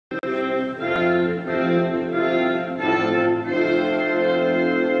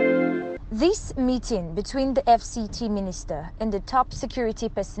This meeting between the FCT minister and the top security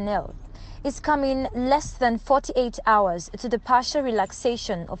personnel is coming less than 48 hours to the partial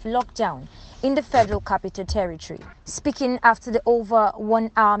relaxation of lockdown in the Federal Capital Territory. Speaking after the over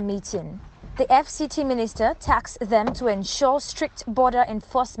 1 hour meeting, the FCT minister tasked them to ensure strict border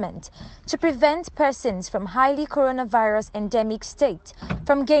enforcement to prevent persons from highly coronavirus endemic state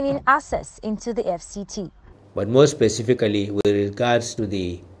from gaining access into the FCT. But more specifically, with regards to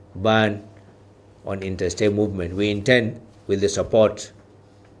the ban on interstate movement, we intend, with the support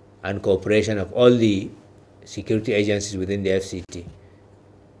and cooperation of all the security agencies within the FCT,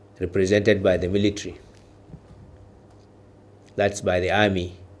 represented by the military, that's by the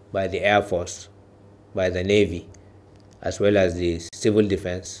Army, by the Air Force, by the Navy, as well as the Civil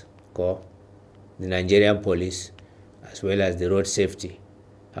Defense Corps, the Nigerian Police, as well as the Road Safety,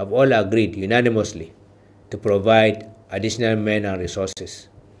 have all agreed unanimously to provide additional men and resources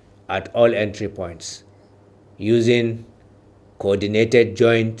at all entry points, using coordinated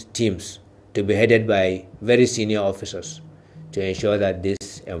joint teams to be headed by very senior officers to ensure that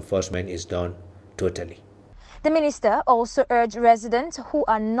this enforcement is done totally. The minister also urged residents who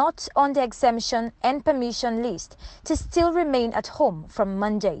are not on the exemption and permission list to still remain at home from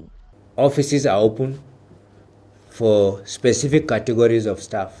Monday. Offices are open for specific categories of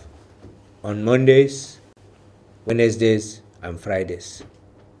staff on Mondays, Wednesdays, and Fridays,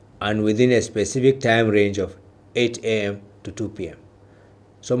 and within a specific time range of 8 a.m. to 2 p.m.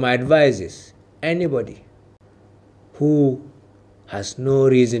 So my advice is, anybody who has no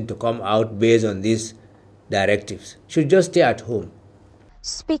reason to come out based on these directives should just stay at home.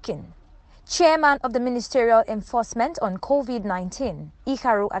 Speaking, Chairman of the Ministerial Enforcement on COVID-19,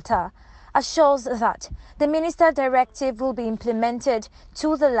 Ikaru Atta, assures that the minister's directive will be implemented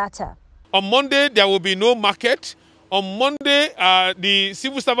to the latter. On Monday, there will be no market. On Monday, the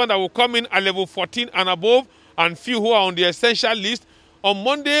civil servant that will come in at level 14 and above, and few who are on the essential list. On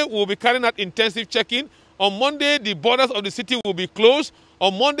Monday, we'll be carrying out intensive checking. On Monday, the borders of the city will be closed.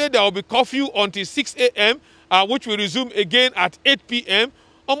 On Monday, there will be curfew until 6 a.m., which will resume again at 8 p.m.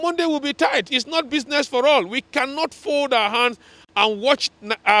 On Monday, we'll be tight. It's not business for all. We cannot fold our hands and watch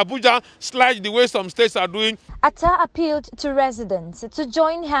Abuja slide the way some states are doing. Atta appealed to residents to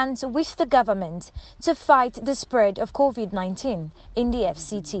join hands with the government to fight the spread of COVID-19 in the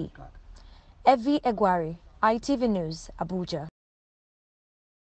FCT. Evie Egwari, ITV News, Abuja.